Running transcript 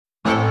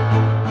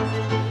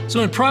So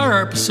in prior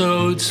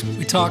episodes,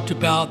 we talked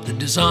about the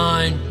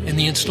design and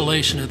the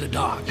installation of the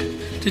dock.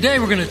 Today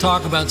we're going to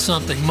talk about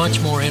something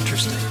much more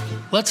interesting.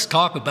 Let's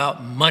talk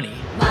about money.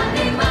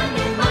 Money,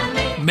 money,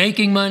 money.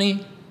 Making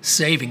money,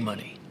 saving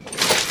money.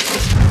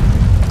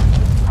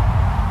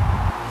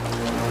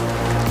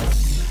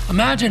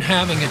 Imagine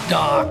having a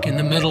dock in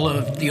the middle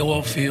of the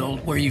oil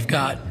field where you've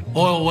got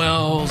oil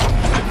wells,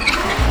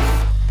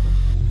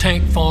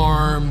 tank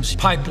farms,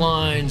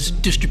 pipelines,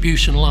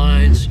 distribution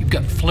lines. You've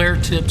got flare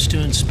tips to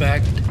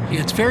inspect.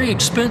 It's very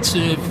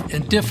expensive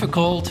and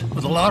difficult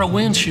with a lot of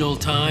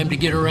windshield time to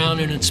get around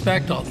and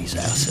inspect all these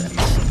assets.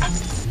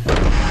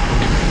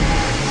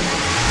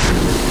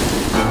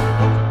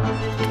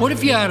 What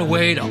if you had a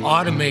way to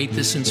automate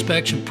this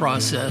inspection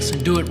process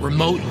and do it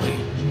remotely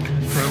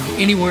from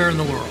anywhere in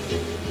the world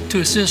to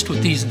assist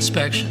with these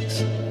inspections?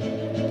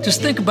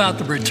 Just think about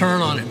the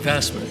return on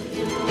investment.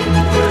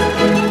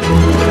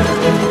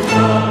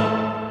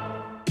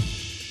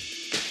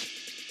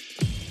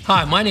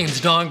 Hi, my name is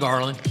Don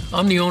Garland.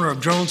 I'm the owner of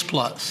Drones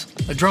Plus,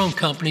 a drone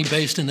company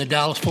based in the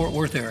Dallas-Fort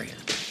Worth area.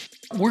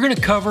 We're going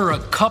to cover a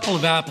couple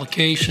of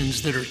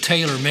applications that are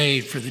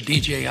tailor-made for the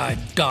DJI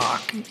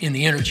Dock in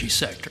the energy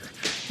sector.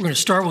 We're going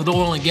to start with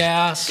oil and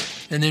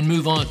gas and then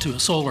move on to a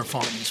solar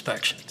farm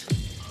inspection.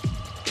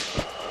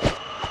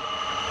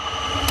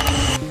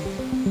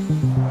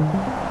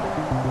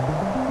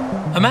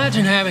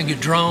 Imagine having a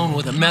drone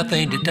with a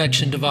methane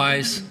detection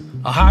device,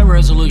 a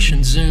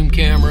high-resolution zoom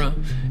camera,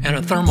 and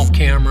a thermal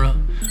camera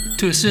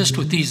to assist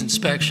with these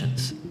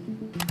inspections.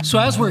 So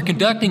as we're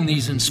conducting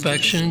these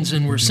inspections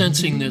and we're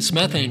sensing this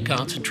methane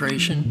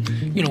concentration,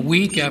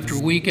 week after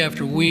week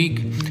after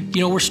week,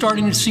 we're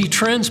starting to see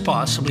trends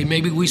possibly.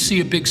 Maybe we see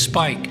a big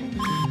spike.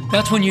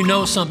 That's when you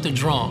know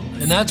something's wrong,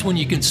 and that's when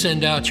you can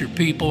send out your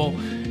people.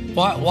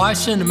 Why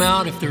send them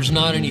out if there's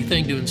not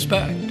anything to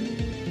inspect?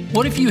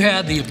 What if you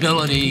had the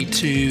ability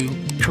to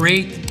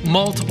create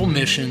multiple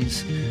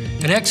missions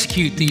and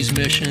execute these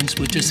missions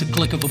with just a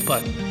click of a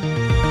button?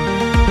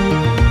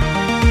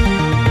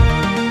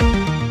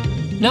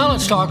 Now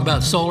let's talk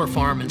about solar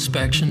farm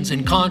inspections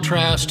in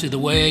contrast to the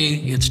way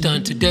it's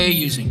done today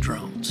using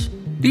drones.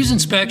 These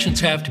inspections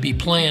have to be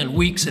planned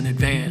weeks in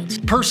advance.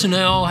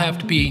 Personnel have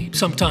to be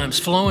sometimes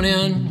flown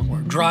in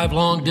or drive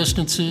long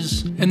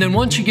distances. And then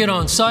once you get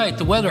on site,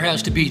 the weather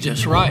has to be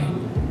just right.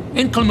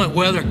 Inclement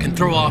weather can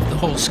throw off the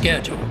whole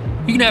schedule.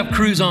 You can have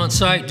crews on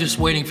site just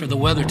waiting for the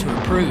weather to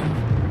improve.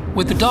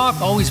 With the dock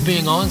always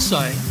being on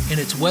site in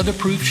its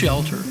weatherproof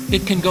shelter,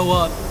 it can go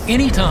up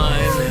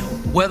anytime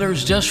the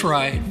weather's just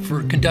right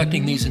for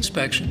conducting these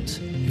inspections.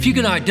 If you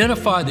can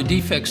identify the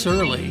defects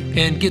early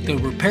and get the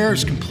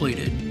repairs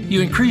completed,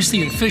 you increase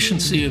the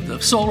efficiency of the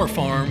solar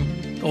farm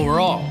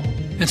overall.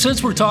 And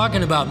since we're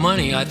talking about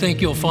money, I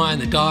think you'll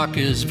find the dock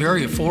is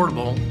very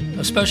affordable,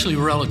 especially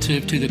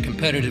relative to the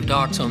competitive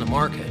docks on the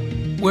market.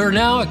 We're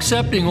now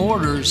accepting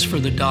orders for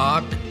the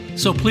dock,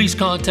 so please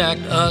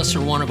contact us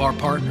or one of our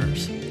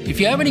partners. If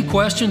you have any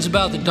questions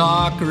about the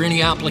dock or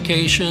any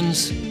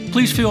applications,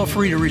 please feel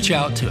free to reach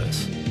out to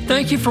us.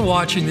 Thank you for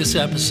watching this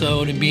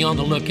episode and be on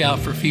the lookout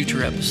for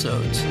future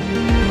episodes.